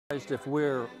If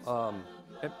we're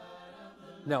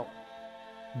now,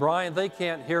 Brian, they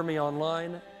can't hear me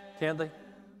online, can they?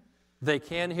 They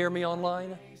can hear me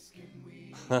online?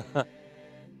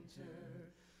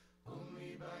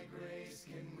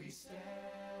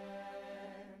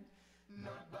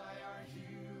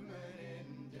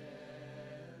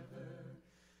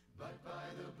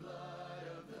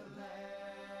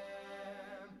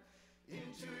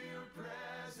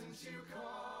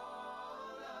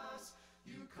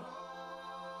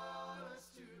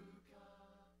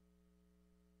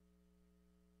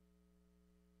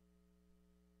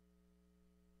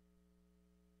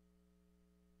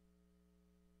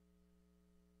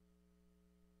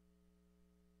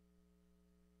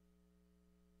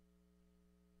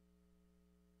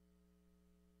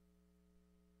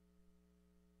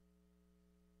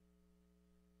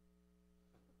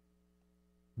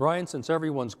 Brian, since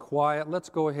everyone's quiet, let's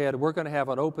go ahead. We're going to have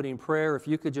an opening prayer. If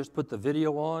you could just put the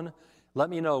video on, let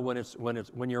me know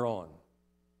when you're on.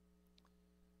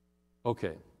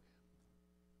 Okay.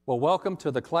 Well, welcome to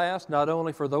the class, not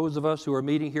only for those of us who are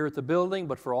meeting here at the building,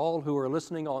 but for all who are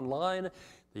listening online,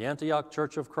 the Antioch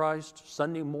Church of Christ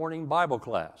Sunday morning Bible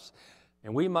class.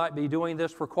 And we might be doing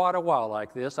this for quite a while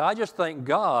like this. I just thank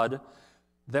God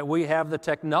that we have the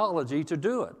technology to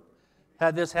do it.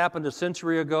 Had this happened a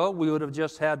century ago, we would have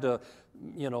just had to,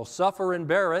 suffer and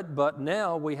bear it. But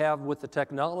now we have, with the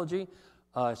technology,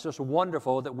 it's just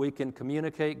wonderful that we can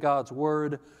communicate God's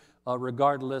Word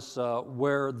regardless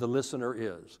where the listener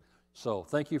is. So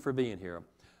thank you for being here.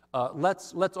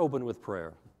 Let's open with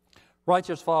prayer.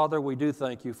 Righteous Father, we do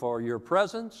thank you for your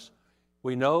presence.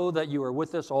 We know that you are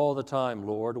with us all the time,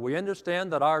 Lord. We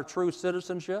understand that our true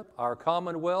citizenship, our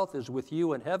commonwealth, is with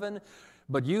you in heaven.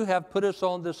 But you have put us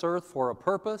on this earth for a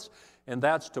purpose, and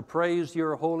that's to praise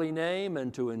your holy name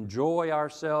and to enjoy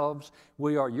ourselves.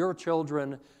 We are your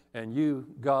children, and you,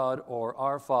 God, are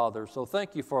our Father. So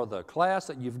thank you for the class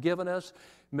that you've given us.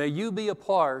 May you be a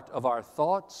part of our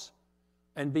thoughts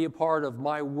and be a part of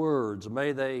my words.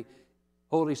 May they,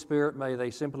 Holy Spirit, may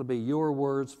they simply be your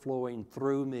words flowing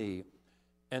through me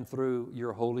and through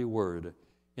your holy word.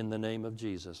 In the name of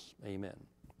Jesus, amen.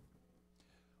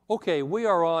 Okay, we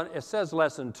are on, it says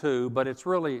lesson 2, but it's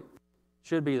really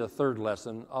should be the third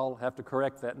lesson. I'll have to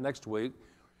correct that next week.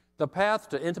 The path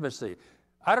to intimacy.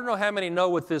 I don't know how many know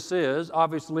what this is.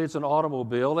 Obviously, it's an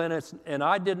automobile, and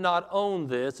I did not own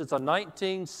this. It's a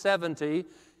 1970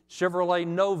 Chevrolet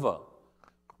Nova.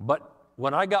 But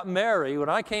when I got married, when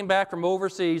I came back from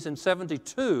overseas in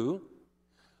 72,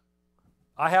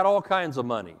 I had all kinds of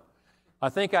money. I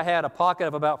think I had a pocket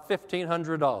of about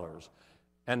 $1,500.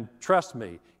 And trust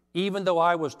me, even though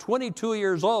I was 22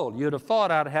 years old, you'd have thought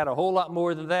I'd had a whole lot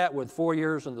more than that with 4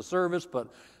 years in the service,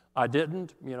 but I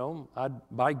didn't. I'd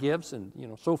buy gifts and,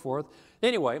 so forth.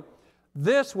 Anyway,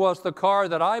 this was the car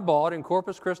that I bought in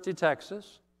Corpus Christi,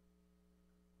 Texas.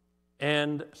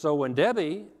 And so when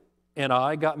Debbie and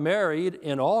I got married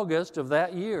in August of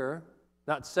that year,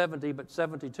 not 70, but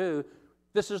 72,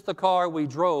 this is the car we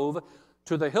drove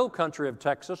to the hill country of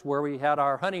Texas where we had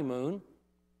our honeymoon.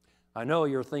 I know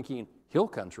you're thinking, hill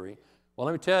country. Well,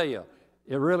 let me tell you,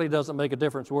 it really doesn't make a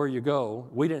difference where you go.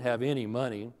 We didn't have any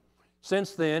money.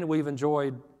 Since then, we've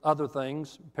enjoyed other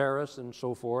things, Paris and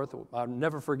so forth. I'll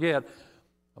never forget,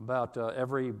 about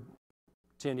every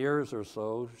 10 years or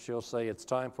so, she'll say, it's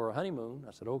time for a honeymoon.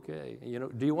 I said, okay.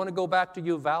 Do you want to go back to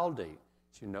Uvalde?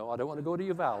 She said, no, I don't want to go to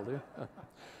Uvalde.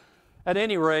 At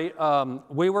any rate,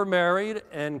 we were married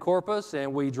in Corpus,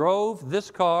 and we drove this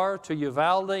car to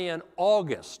Uvalde in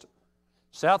August.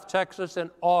 South Texas in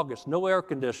August, no air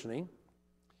conditioning.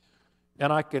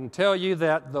 And I can tell you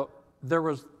that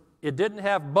it didn't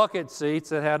have bucket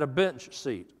seats, it had a bench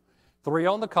seat. 3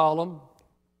 on the column,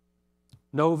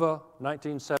 Nova,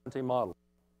 1970 model.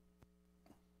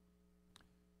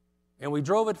 And we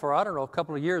drove it for, a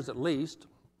couple of years at least.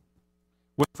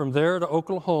 Went from there to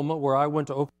Oklahoma, where I went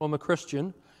to Oklahoma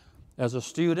Christian as a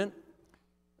student.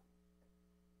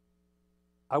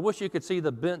 I wish you could see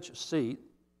the bench seat,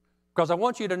 because I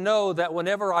want you to know that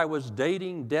whenever I was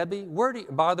dating Debbie,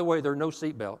 by the way, there are no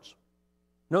seat belts.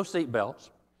 No seat belts.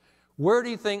 Where do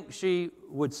you think she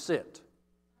would sit?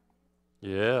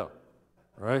 Yeah,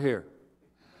 right here.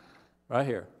 Right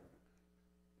here.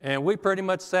 And we pretty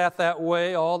much sat that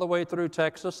way all the way through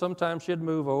Texas. Sometimes she'd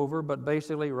move over, but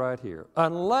basically right here.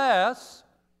 Unless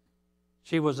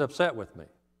she was upset with me.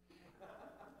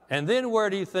 And then where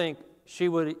do you think she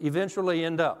would eventually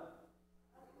end up?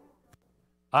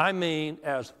 I mean,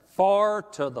 as far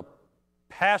to the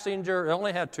passenger, it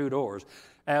only had 2 doors,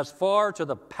 as far to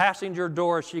the passenger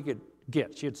door as she could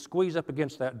get. She'd squeeze up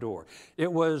against that door.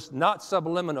 It was not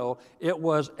subliminal. It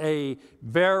was a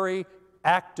very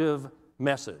active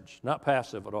message, not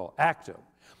passive at all, active.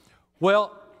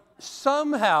 Well,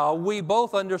 somehow we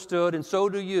both understood, and so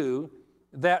do you,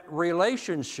 that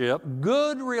relationship,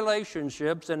 good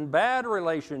relationships and bad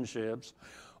relationships,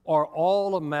 are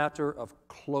all a matter of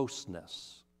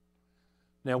closeness.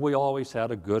 Now, we always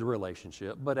had a good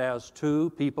relationship, but as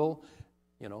two people,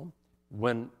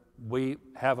 when we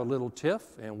have a little tiff,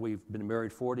 and we've been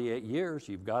married 48 years,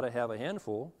 you've got to have a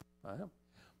handful,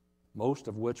 most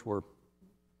of which were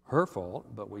her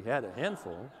fault, but we had a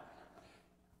handful.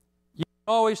 You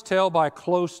can always tell by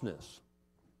closeness.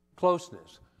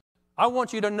 Closeness. I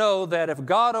want you to know that if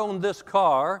God owned this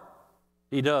car,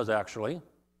 He does actually,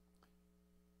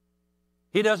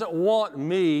 He doesn't want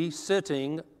me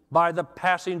sitting by the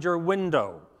passenger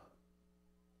window.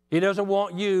 He doesn't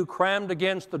want you crammed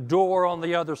against the door on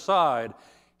the other side.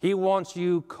 He wants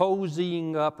you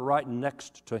cozying up right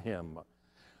next to Him,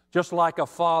 just like a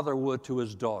father would to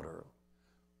his daughter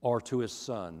or to his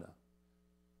son,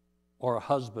 or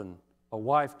a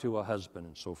wife to a husband,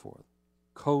 and so forth.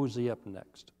 Cozy up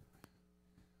next.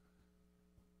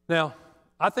 Now,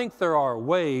 I think there are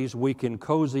ways we can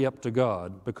cozy up to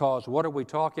God, because what are we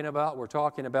talking about? We're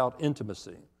talking about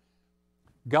intimacy.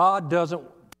 God doesn't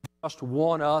just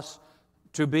want us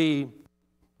to be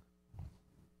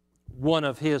one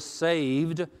of His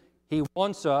saved. He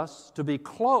wants us to be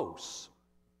close.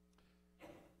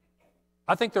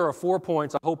 I think there are 4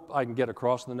 points I hope I can get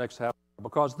across in the next half,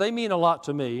 because they mean a lot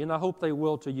to me, and I hope they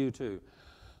will to you too.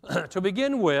 To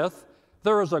begin with,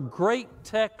 there is a great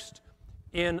text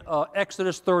in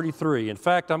Exodus 33. In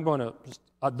fact, the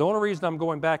only reason I'm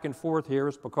going back and forth here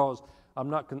is because I'm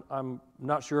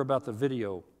not sure about the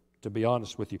video, to be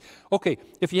honest with you. Okay,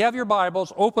 if you have your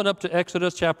Bibles, open up to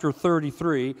Exodus chapter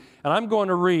 33, and I'm going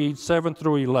to read 7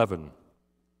 through 11.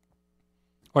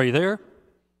 Are you there?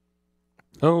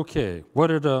 Okay,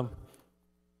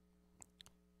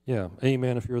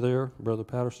 amen if you're there, Brother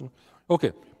Patterson.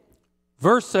 Okay,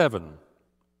 verse 7.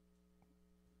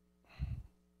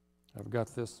 I've got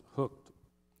this hooked.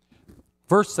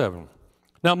 Verse 7.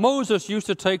 Now Moses used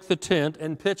to take the tent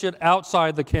and pitch it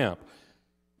outside the camp.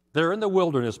 They're in the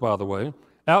wilderness, by the way,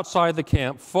 outside the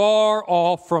camp, far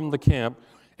off from the camp,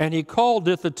 and he called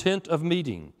it the tent of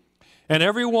meeting. And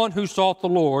everyone who sought the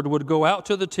Lord would go out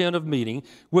to the tent of meeting,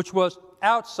 which was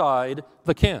outside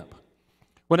the camp.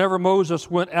 Whenever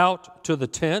Moses went out to the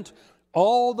tent,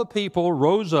 all the people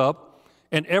rose up,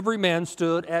 and every man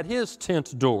stood at his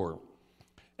tent door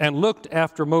and looked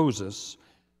after Moses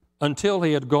until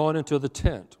he had gone into the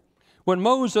tent. When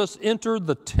Moses entered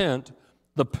the tent,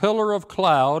 the pillar of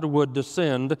cloud would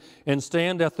descend and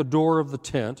stand at the door of the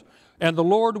tent, and the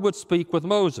Lord would speak with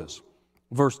Moses.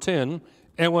 Verse 10,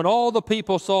 and when all the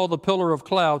people saw the pillar of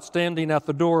cloud standing at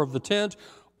the door of the tent,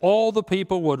 all the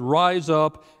people would rise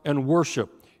up and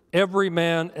worship, every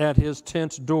man at his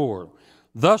tent door.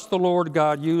 Thus the Lord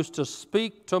God used to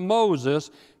speak to Moses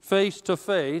face to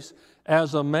face,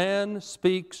 as a man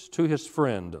speaks to his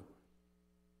friend.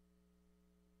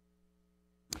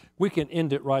 We can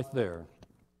end it right there.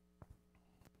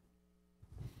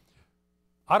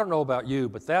 I don't know about you,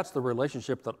 but that's the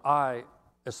relationship that I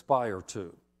aspire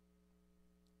to.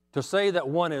 To say that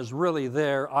one is really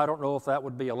there, I don't know if that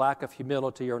would be a lack of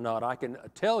humility or not. I can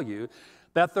tell you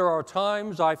that there are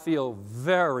times I feel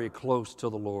very close to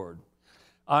the Lord.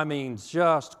 I mean,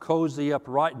 just cozy up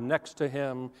right next to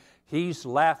Him. He's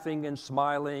laughing and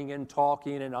smiling and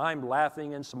talking, and I'm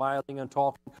laughing and smiling and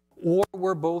talking. Or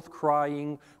we're both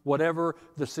crying, whatever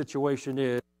the situation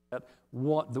is,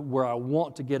 where I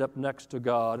want to get up next to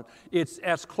God. It's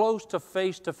as close to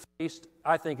face,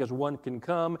 I think, as one can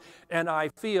come. And I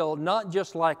feel not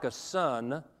just like a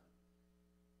son,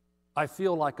 I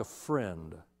feel like a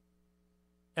friend.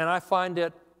 And I find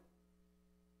it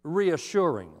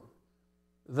reassuring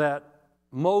that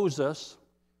Moses,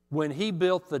 when he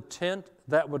built the tent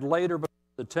that would later become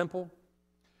the temple,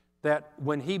 that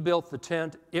when he built the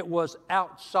tent, it was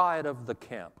outside of the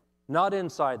camp, not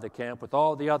inside the camp with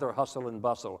all the other hustle and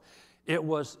bustle. It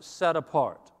was set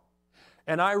apart.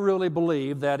 And I really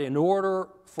believe that in order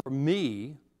for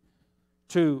me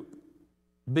to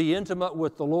be intimate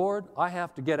with the Lord, I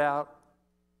have to get out,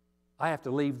 I have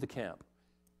to leave the camp.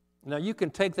 Now, you can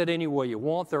take that any way you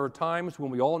want. There are times when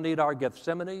we all need our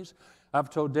Gethsemanes. I've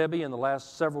told Debbie in the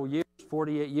last several years,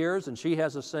 48 years, and she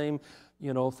has the same,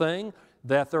 thing,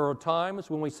 that there are times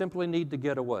when we simply need to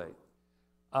get away.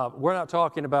 We're not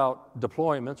talking about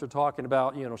deployments. We're talking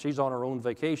about, she's on her own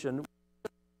vacation. We're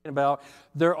talking about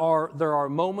there are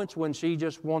moments when she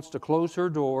just wants to close her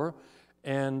door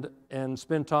and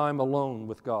spend time alone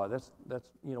with God. That's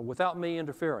without me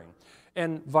interfering,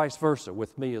 and vice versa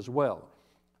with me as well.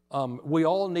 We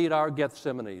all need our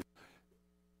Gethsemane.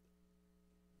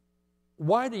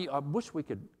 I wish we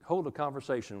could hold a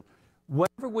conversation.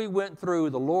 Whenever we went through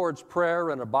the Lord's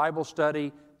Prayer in a Bible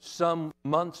study some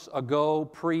months ago,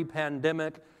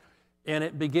 pre-pandemic, and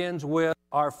it begins with,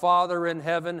 Our Father in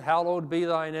heaven, hallowed be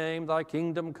thy name, thy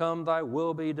kingdom come, thy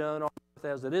will be done on earth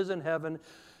as it is in heaven.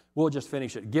 We'll just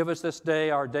finish it. Give us this day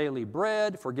our daily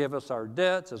bread. Forgive us our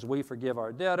debts as we forgive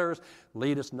our debtors.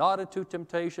 Lead us not into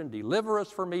temptation. Deliver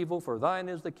us from evil. For thine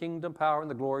is the kingdom, power,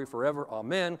 and the glory forever.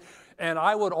 Amen. And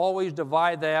I would always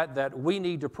divide that we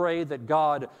need to pray that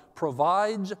God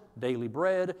provides daily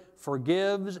bread,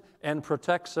 forgives, and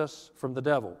protects us from the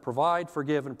devil. Provide,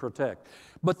 forgive, and protect.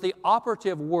 But the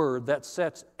operative word that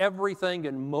sets everything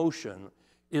in motion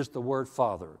is the word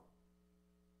Father.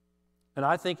 And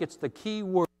I think it's the key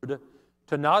word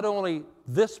to not only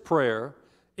this prayer,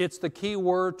 it's the key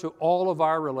word to all of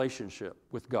our relationship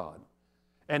with God.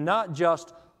 And not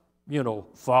just,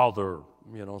 Father,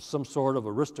 some sort of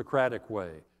aristocratic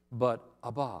way, but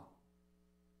Abba.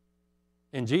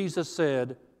 And Jesus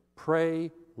said,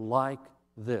 pray like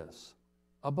this.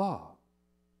 Abba,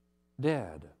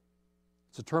 Dad.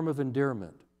 It's a term of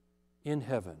endearment in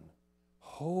heaven.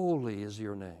 Holy is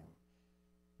your name.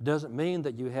 Doesn't mean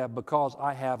that you have, because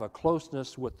I have a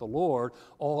closeness with the Lord,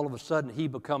 all of a sudden He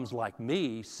becomes like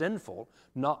me, sinful.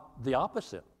 Not the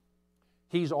opposite.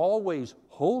 He's always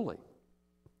holy,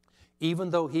 even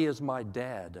though He is my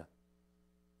dad.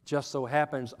 Just so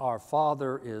happens our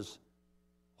Father is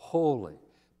holy,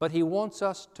 but He wants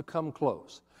us to come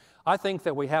close. I think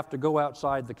that we have to go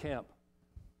outside the camp.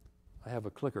 I have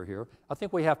a clicker here. I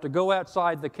think we have to go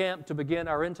outside the camp to begin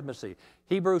our intimacy.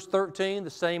 Hebrews 13,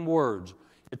 the same words.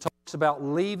 It talks about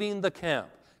leaving the camp,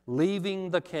 leaving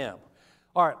the camp.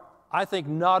 All right, I think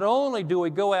not only do we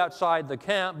go outside the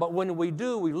camp, but when we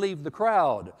do, we leave the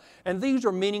crowd. And these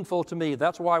are meaningful to me.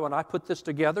 That's why when I put this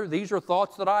together, these are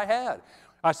thoughts that I had.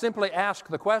 I simply ask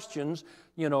the questions,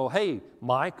 hey,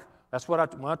 Mike, that's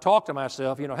what when I talk to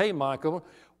myself, hey, Michael,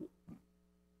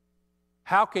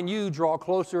 how can you draw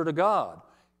closer to God?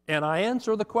 And I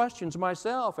answer the questions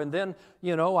myself, and then,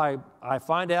 I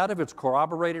find out if it's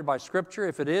corroborated by Scripture.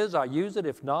 If it is, I use it.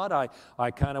 If not,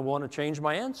 I kind of want to change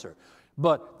my answer.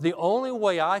 But the only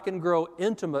way I can grow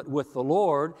intimate with the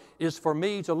Lord is for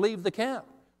me to leave the camp,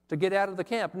 to get out of the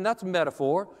camp. And that's a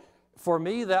metaphor. For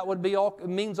me, that would be it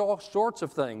means all sorts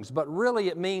of things, but really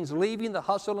it means leaving the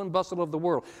hustle and bustle of the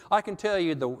world. I can tell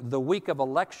you the week of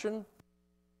election,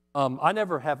 I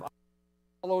never have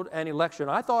followed an election.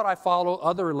 I thought I followed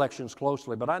other elections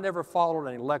closely, but I never followed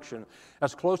an election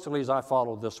as closely as I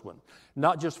followed this one.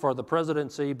 Not just for the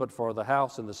presidency, but for the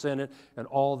House and the Senate and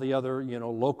all the other,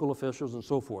 local officials and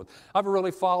so forth. I've really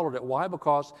followed it. Why?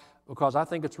 Because I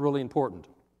think it's really important.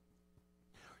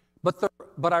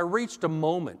 But I reached a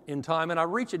moment in time, and I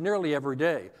reach it nearly every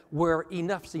day, where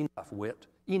enough's enough, Whit.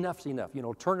 Enough's enough.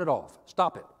 Turn it off.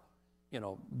 Stop it.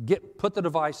 Put the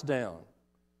device down.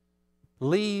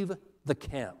 Leave the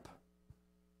camp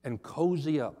and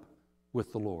cozy up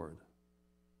with the Lord.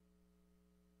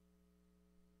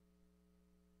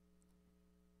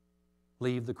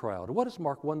 Leave the crowd. What does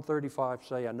Mark 1:35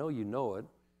 say? I know you know it.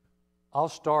 I'll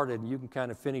start it and you can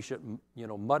kind of finish it,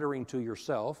 muttering to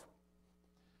yourself.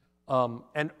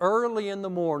 And early in the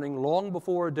morning, long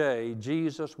before day,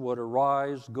 Jesus would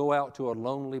arise, go out to a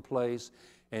lonely place,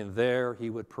 and there He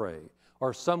would pray.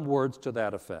 Or some words to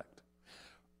that effect.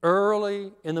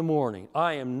 Early in the morning.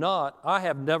 I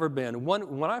have never been.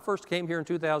 When I first came here in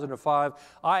 2005,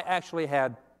 I actually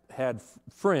had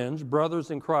friends,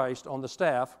 brothers in Christ on the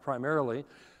staff primarily,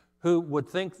 who would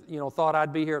thought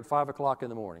I'd be here at 5 o'clock in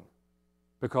the morning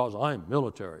because I'm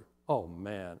military. Oh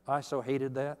man, I so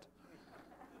hated that.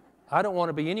 I don't want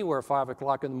to be anywhere at 5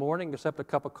 o'clock in the morning except a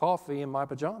cup of coffee in my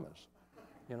pajamas,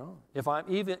 if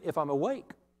I'm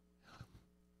awake.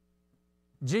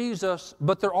 Jesus,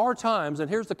 but there are times, and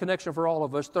here's the connection for all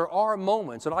of us, there are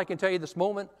moments, and I can tell you this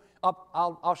moment,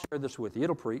 I'll share this with you.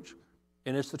 It'll preach,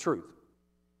 and it's the truth.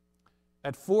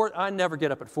 I never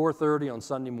get up at 4:30 on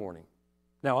Sunday morning.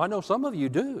 Now, I know some of you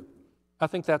do. I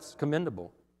think that's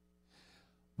commendable.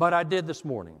 But I did this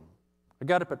morning. I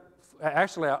got up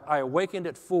I awakened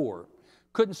at 4.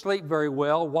 Couldn't sleep very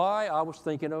well. Why? I was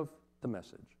thinking of the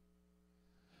message.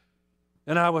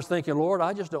 And I was thinking, Lord,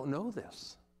 I just don't know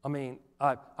this. I mean,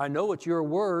 I know it's your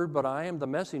word, but I am the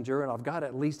messenger, and I've got to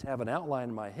at least have an outline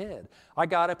in my head. I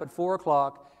got up at 4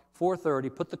 o'clock, 4:30,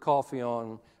 put the coffee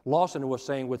on. Lawson was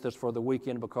staying with us for the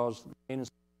weekend because Candace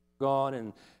was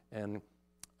gone, and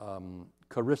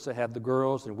Carissa had the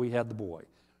girls, and we had the boy.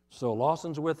 So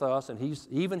Lawson's with us, and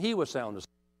he was sound asleep.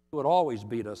 He would always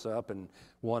beat us up and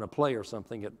want to play or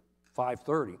something at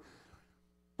 5:30.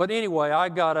 But anyway, I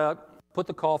got up, put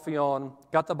the coffee on,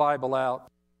 got the Bible out,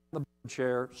 the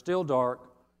chair, still dark,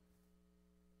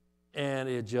 and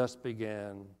it just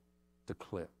began to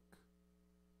click.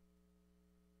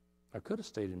 I could have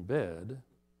stayed in bed,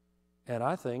 and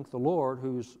I think the Lord,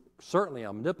 who's certainly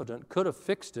omnipotent, could have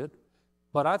fixed it,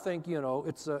 but I think,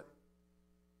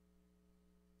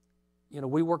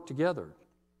 we work together.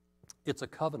 It's a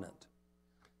covenant.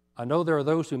 I know there are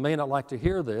those who may not like to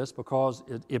hear this because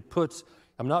it puts,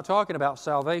 I'm not talking about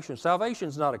salvation. Salvation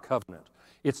is not a covenant.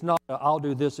 It's not I'll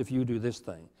do this if you do this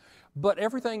thing. But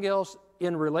everything else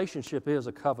in relationship is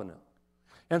a covenant.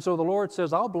 And so the Lord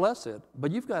says, I'll bless it,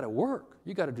 but you've got to work.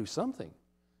 You've got to do something.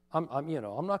 I'm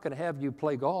not going to have you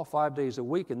play golf 5 days a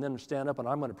week and then stand up and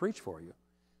I'm going to preach for you.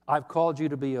 I've called you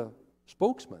to be a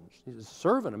spokesman, a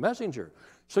servant, a messenger.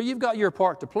 So you've got your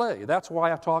part to play. That's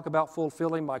why I talk about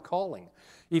fulfilling my calling.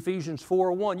 Ephesians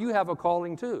 4:1, you have a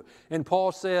calling too. And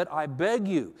Paul said, I beg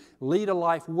you, lead a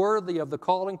life worthy of the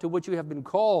calling to which you have been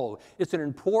called. It's an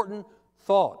important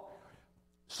thought.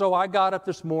 So I got up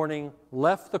this morning,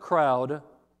 left the crowd,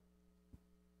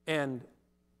 and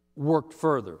worked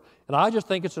further. And I just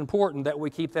think it's important that we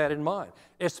keep that in mind,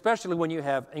 especially when you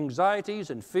have anxieties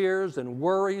and fears and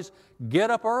worries.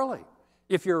 Get up early.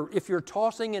 If you're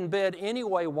tossing in bed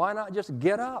anyway, why not just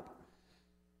get up?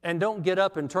 And don't get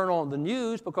up and turn on the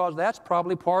news because that's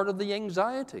probably part of the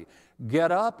anxiety.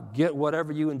 Get up, get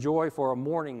whatever you enjoy for a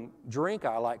morning drink.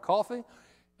 I like coffee.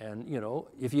 And,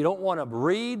 if you don't want to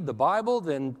read the Bible,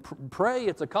 then pray.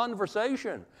 It's a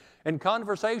conversation. And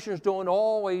conversations don't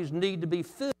always need to be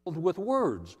filled with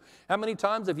words. How many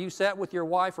times have you sat with your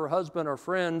wife or husband or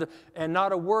friend and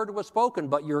not a word was spoken,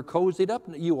 but you're cozied up?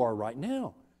 You are right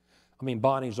now.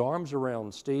 Bonnie's arms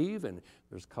around Steve, and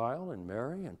there's Kyle and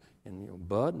Mary and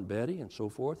Bud and Betty and so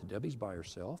forth. Debbie's by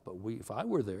herself, but if I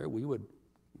were there, we would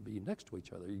be next to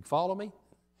each other. You follow me?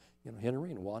 Henry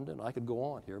and Wanda, and I could go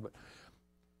on here, but...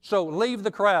 So leave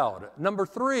the crowd. Number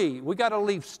 3, we got to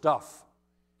leave stuff.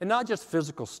 And not just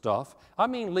physical stuff.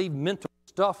 Leave mental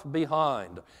stuff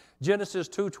behind. Genesis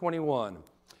 2:21.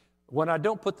 When I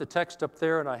don't put the text up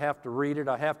there and I have to read it,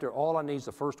 all I need is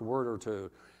the first word or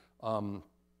two.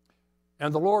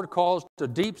 And the Lord caused a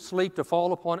deep sleep to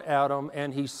fall upon Adam,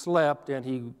 and he slept,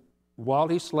 and while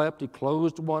he slept, he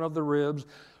closed one of the ribs,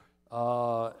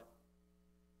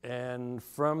 and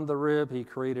from the rib he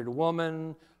created a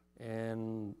woman,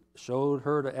 and showed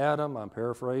her to Adam. I'm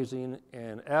paraphrasing.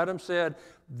 And Adam said,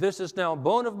 this is now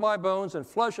bone of my bones and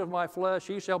flesh of my flesh.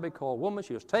 She shall be called woman.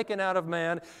 She was taken out of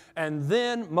man. And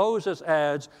then Moses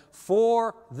adds,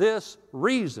 for this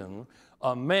reason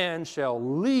a man shall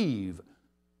leave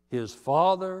his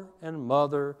father and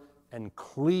mother and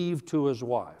cleave to his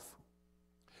wife.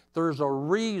 There's a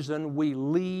reason we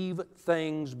leave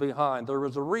things behind. There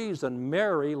was a reason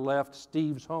Mary left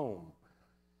Steve's home.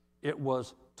 It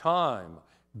was time.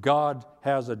 God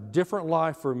has a different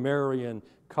life for Mary and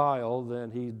Kyle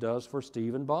than he does for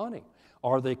Steve and Bonnie.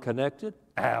 Are they connected?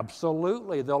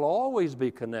 Absolutely. They'll always be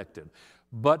connected.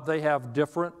 But they have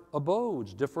different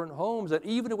abodes, different homes that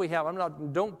even if we have,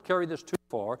 don't carry this too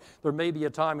far. There may be a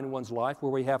time in one's life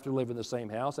where we have to live in the same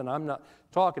house, and I'm not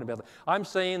talking about that. I'm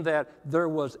saying that there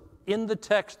was, in the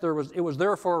text, it was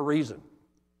there for a reason.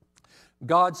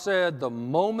 God said the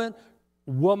moment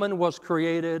woman was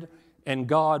created and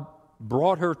God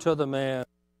brought her to the man,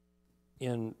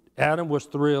 and Adam was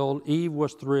thrilled, Eve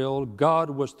was thrilled, God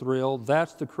was thrilled.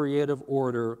 That's the creative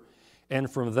order.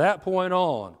 And from that point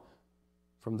on,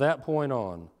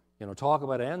 talk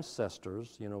about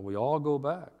ancestors, we all go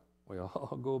back. We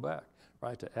all go back,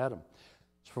 right, to Adam.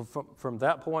 So from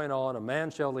that point on, a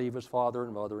man shall leave his father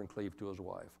and mother and cleave to his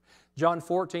wife. John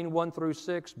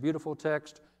 14:1-6, beautiful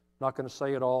text. Not going to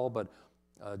say it all, but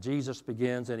Jesus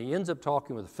begins, and he ends up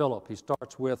talking with Philip. He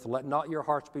starts with, let not your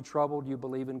hearts be troubled. You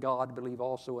believe in God, believe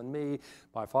also in me.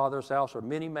 My Father's house are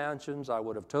many mansions. I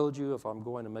would have told you if I'm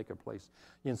going to make a place.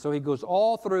 And so he goes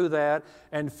all through that,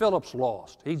 and Philip's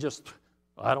lost.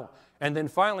 And then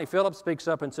finally Philip speaks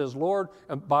up and says, Lord,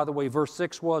 by the way, verse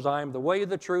 6 was, I am the way,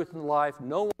 the truth, and the life.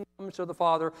 No one comes to the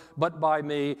Father but by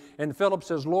me. And Philip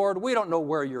says, Lord, we don't know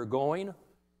where you're going.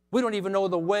 We don't even know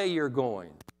the way you're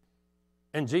going.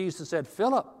 And Jesus said,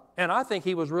 Philip, and I think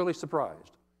he was really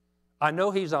surprised. I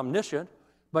know he's omniscient,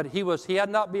 but he had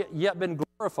not yet been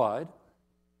glorified.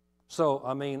 So,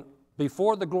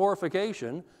 before the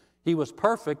glorification, he was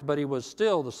perfect, but he was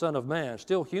still the Son of Man,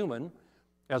 still human,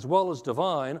 as well as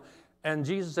divine. And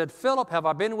Jesus said, Philip, have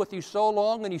I been with you so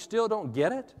long and you still don't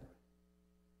get it?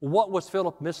 What was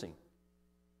Philip missing?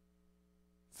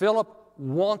 Philip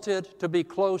wanted to be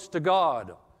close to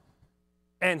God.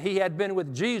 And he had been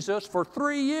with Jesus for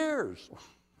 3 years.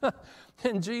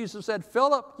 And Jesus said,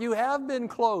 Philip, you have been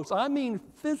close. I mean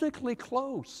physically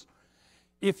close.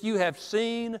 If you have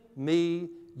seen me,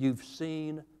 you've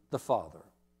seen the Father.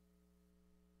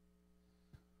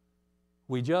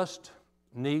 We just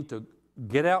need to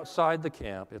get outside the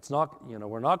camp. It's not,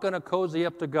 we're not going to cozy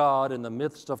up to God in the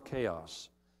midst of chaos.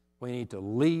 We need to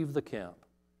leave the camp.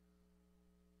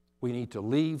 We need to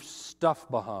leave stuff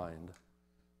behind.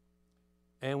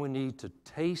 And we need to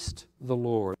taste the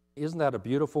Lord. Isn't that a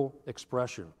beautiful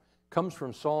expression? It comes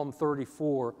from Psalm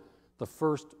 34, the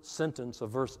first sentence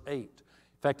of verse 8. In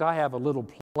fact, I have a little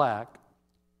plaque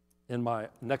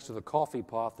next to the coffee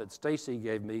pot that Stacy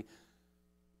gave me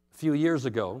a few years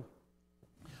ago.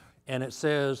 And it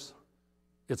says,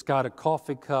 it's got a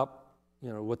coffee cup,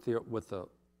 with the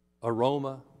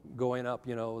aroma going up,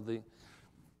 the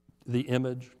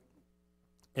image.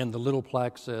 And the little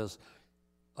plaque says,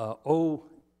 oh,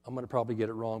 I'm going to probably get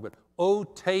it wrong, but, oh,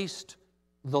 taste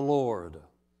the Lord.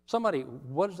 Somebody,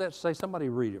 what does that say? Somebody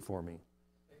read it for me.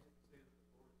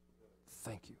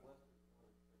 Thank you.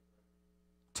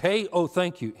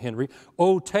 Thank you, Henry.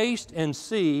 Oh, taste and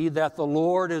see that the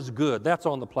Lord is good. That's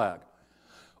on the plaque.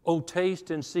 Oh, taste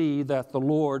and see that the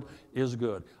Lord is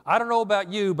good. I don't know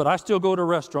about you, but I still go to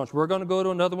restaurants. We're going to go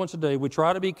to another one today. We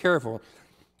try to be careful.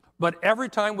 But every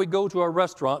time we go to a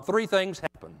restaurant, 3 things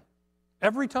happen.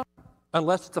 Every time.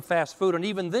 Unless it's a fast food, and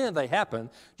even then they happen,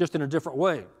 just in a different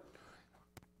way.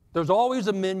 There's always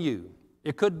a menu.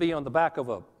 It could be on the back of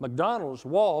a McDonald's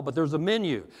wall, but there's a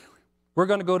menu. We're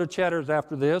going to go to Cheddar's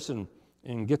after this and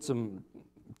get some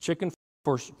chicken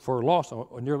for Lawson.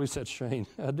 I nearly said Shane.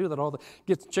 I do that all the time.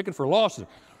 Get chicken for Lawson.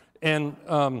 And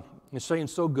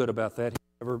Shane's so good about that.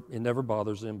 It never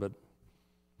bothers him, but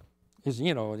it's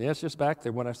just back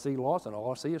there. When I see Lawson,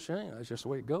 all I see is Shane. That's just the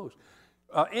way it goes.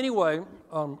 Anyway,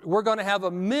 we're going to have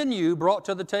a menu brought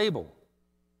to the table.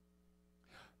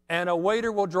 And a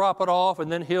waiter will drop it off, and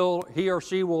then he or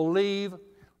she will leave,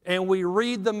 and we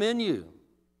read the menu.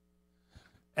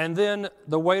 And then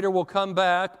the waiter will come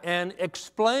back and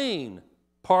explain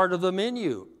part of the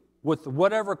menu with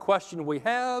whatever question we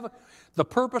have. The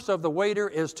purpose of the waiter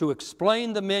is to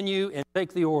explain the menu and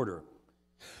take the order.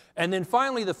 And then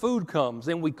finally the food comes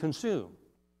and we consume.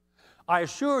 I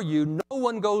assure you, no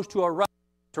one goes to a restaurant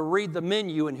to read the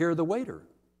menu and hear the waiter.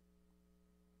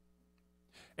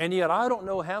 And yet I don't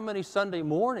know how many Sunday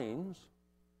mornings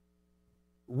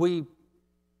we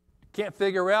can't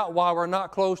figure out why we're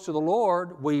not close to the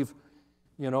Lord. We've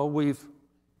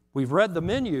read the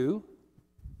menu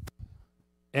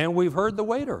and we've heard the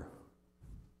waiter.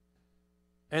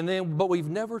 But we've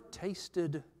never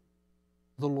tasted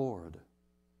the Lord.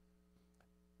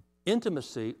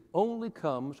 Intimacy only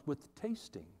comes with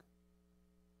tasting.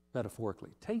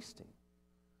 Metaphorically, tasting.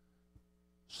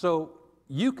 So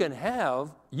you can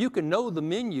know the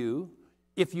menu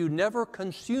if you never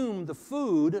consume the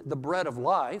food, the bread of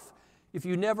life. If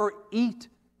you never eat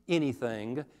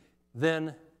anything,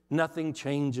 then nothing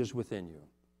changes within you.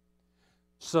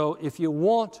 So if you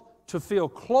want to feel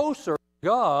closer to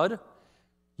God,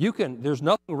 there's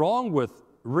nothing wrong with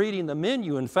reading the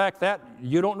menu. In fact, that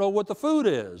you don't know what the food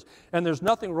is. And there's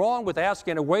nothing wrong with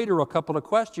asking a waiter a couple of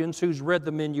questions who's read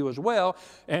the menu as well,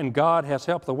 and God has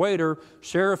helped the waiter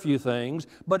share a few things.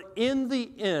 But in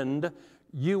the end,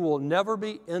 you will never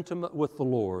be intimate with the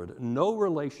Lord, no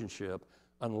relationship,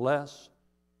 unless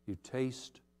you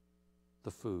taste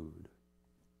the food.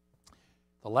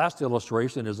 The last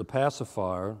illustration is a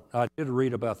pacifier. I did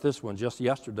read about this one just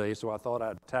yesterday, so I thought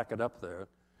I'd tack it up there.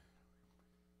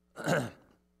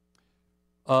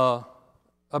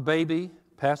 A baby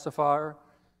pacifier.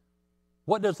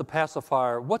 What's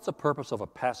the purpose of a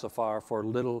pacifier for a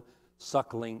little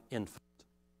suckling infant?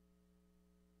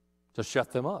 To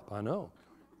shut them up, I know.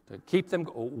 To keep them.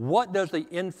 What does the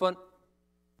infant?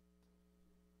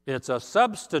 It's a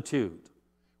substitute.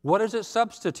 What is it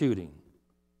substituting?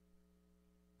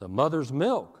 The mother's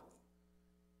milk.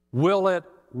 Will it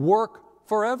work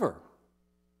forever?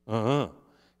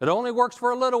 It only works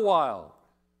for a little while,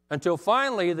 until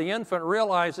finally the infant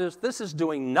realizes this is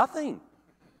doing nothing.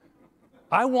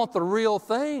 I want the real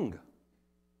thing.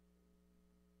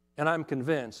 And I'm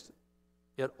convinced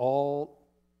it all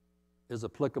is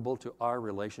applicable to our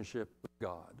relationship with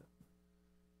God.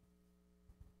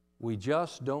 We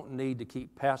just don't need to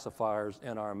keep pacifiers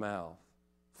in our mouth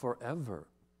forever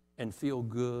and feel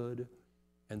good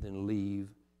and then leave.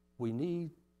 We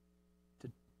need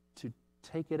to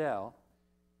take it out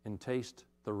and taste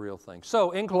the real thing.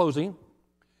 So, in closing,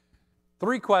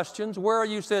 3 questions. Where are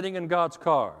you sitting in God's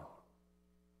car?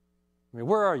 I mean,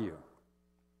 where are you?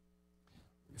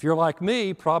 If you're like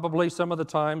me, probably some of the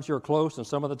times you're close and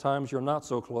some of the times you're not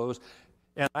so close.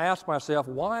 And I ask myself,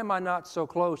 why am I not so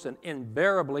close? And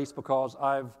invariably it's because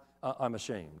I'm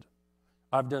ashamed.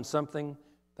 I've done something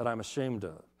that I'm ashamed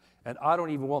of. And I don't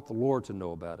even want the Lord to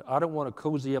know about it. I don't want to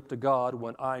cozy up to God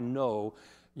when I know,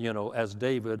 as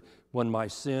David, when my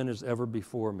sin is ever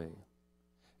before me.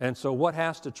 And so what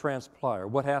has to transpire?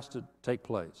 What has to take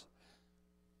place?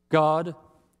 God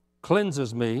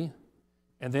cleanses me,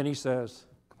 and then he says,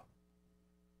 come on.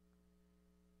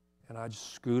 And I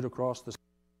just scoot across the,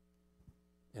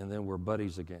 and then we're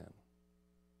buddies again.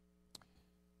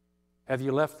 Have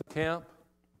you left the camp?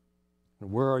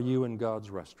 And where are you in God's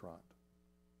restaurant?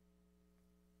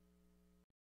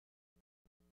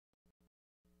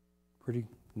 Pretty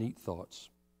neat thoughts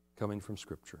coming from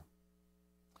Scripture.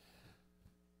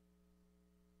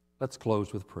 Let's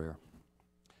close with prayer.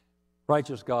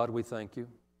 Righteous God, we thank you.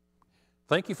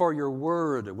 Thank you for your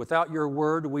word. Without your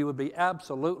word, we would be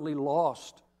absolutely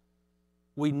lost.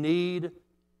 We need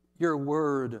your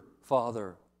word,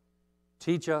 Father.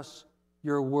 Teach us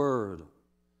your word.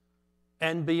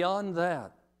 And beyond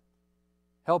that,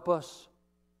 help us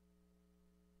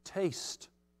taste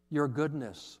your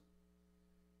goodness.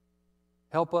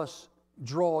 Help us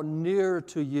draw near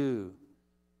to you.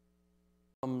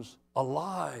 Becomes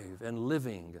alive and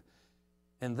living.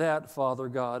 And that, Father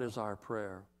God, is our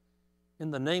prayer.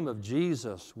 In the name of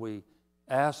Jesus, we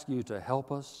ask you to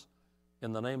help us.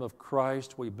 In the name of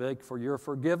Christ, we beg for your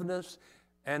forgiveness.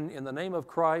 And in the name of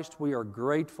Christ, we are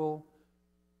grateful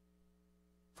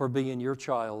for being your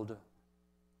child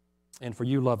and for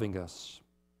you loving us.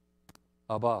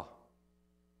 Abba,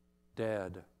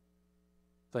 Dad,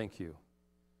 thank you.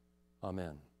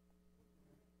 Amen.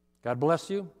 God bless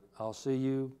you. I'll see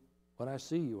you when I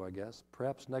see you, I guess,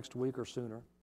 perhaps next week or sooner.